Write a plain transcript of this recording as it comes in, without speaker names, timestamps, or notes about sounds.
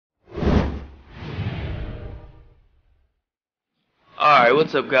Alright,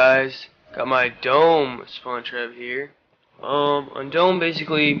 what's up guys? Got my Dome spawn trap here. On Dome,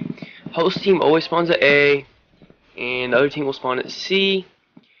 basically, host team always spawns at A, and the other team will spawn at C,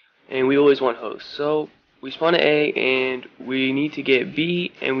 and we always want host. So, we spawn at A, and we need to get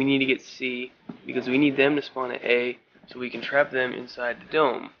B, and we need to get C, because we need them to spawn at A, so we can trap them inside the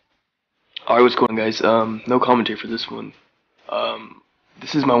Dome. Alright, what's going on guys? No commentary for this one.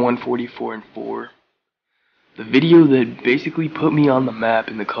 This is my 144 and 4. The video that basically put me on the map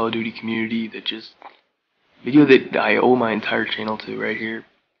in the Call of Duty community, video that I owe my entire channel to right here.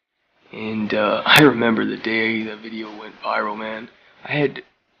 And I remember the day that video went viral, man. I had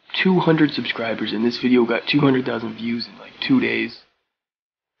 200 subscribers and this video got 200,000 views in like 2 days.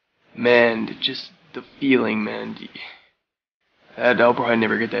 Man, just the feeling, man. I'll probably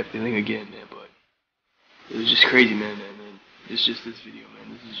never get that feeling again, man, but it was just crazy, man. It's just this video, man.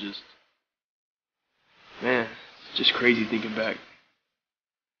 This is just... Man, it's just crazy thinking back.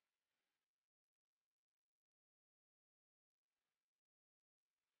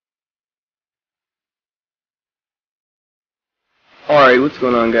 Alright, what's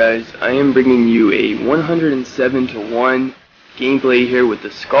going on guys? I am bringing you a 107-1 gameplay here with the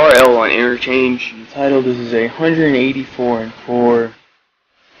Scar L on interchange. The title, this is a 184 and 4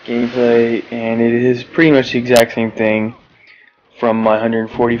 gameplay, and it is pretty much the exact same thing from my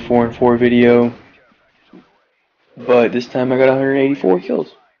 144 and 4 video. But this time I got 184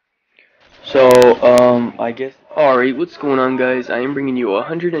 kills. So, I guess... Alright, what's going on guys? I am bringing you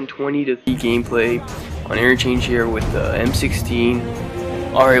 120-3 gameplay on interchange here with the M16.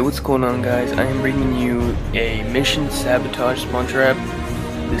 Alright, what's going on guys? I am bringing you a mission sabotage spawn trap.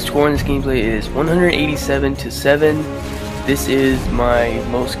 The score in this gameplay is 187-7. This is my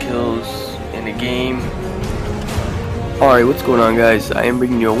most kills in the game. Alright, what's going on guys? I am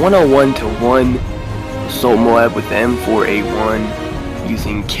bringing you a 101-1 Assault Moab with the M4A1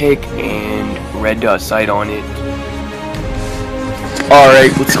 using kick and red dot sight on it.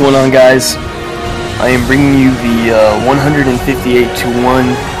 Alright, what's going on guys? I am bringing you the 158-1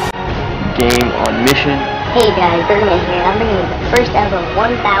 game on mission. Hey guys, Birdman here, and I'm bringing you the first ever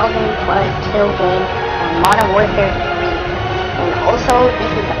 1,000+ kill game on Modern Warfare 3. And also,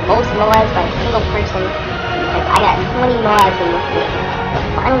 this is the most Moabs by a single person, because I got 20 Moabs in this game. The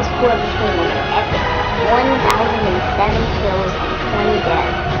final score of this game was an epic 1,007 kills and 20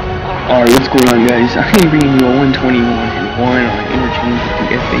 deaths. Alright, what's going on guys? I am bringing you a 121 and 1 on interchange with the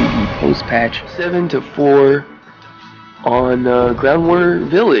FAD post patch 7-4 on Ground War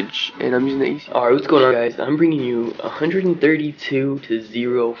Village, and I'm using the AC. Alright, what's going on guys? I'm bringing you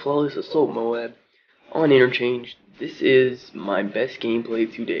 132-0 flawless assault Moab on interchange. This is my best gameplay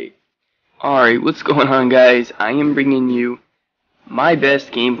to date. Alright, what's going on guys? I am bringing you my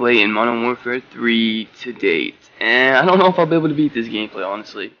best gameplay in Modern Warfare 3 to date. And I don't know if I'll be able to beat this gameplay,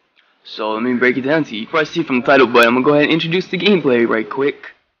 honestly. So let me break it down to you. You probably see from the title, but I'm going to go ahead and introduce the gameplay right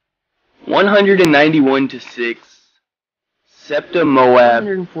quick. 191-6. Septa Moab.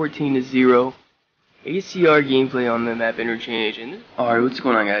 114-0. ACR gameplay on the map interchange. And alright, what's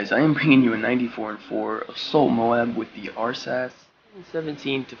going on guys? I am bringing you a 94-4 Assault Moab with the RSAS.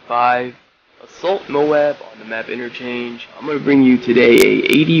 17-5. Assault Moab on the map interchange. I'm going to bring you today a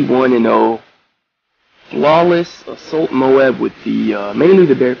 81-0 flawless Assault Moab with the mainly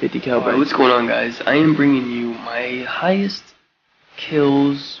the Bear 50 cal. Alright, what's going on guys? I am bringing you my highest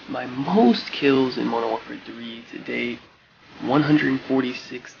kills, my most kills in Modern Warfare 3 to date.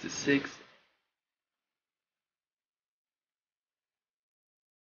 146-6.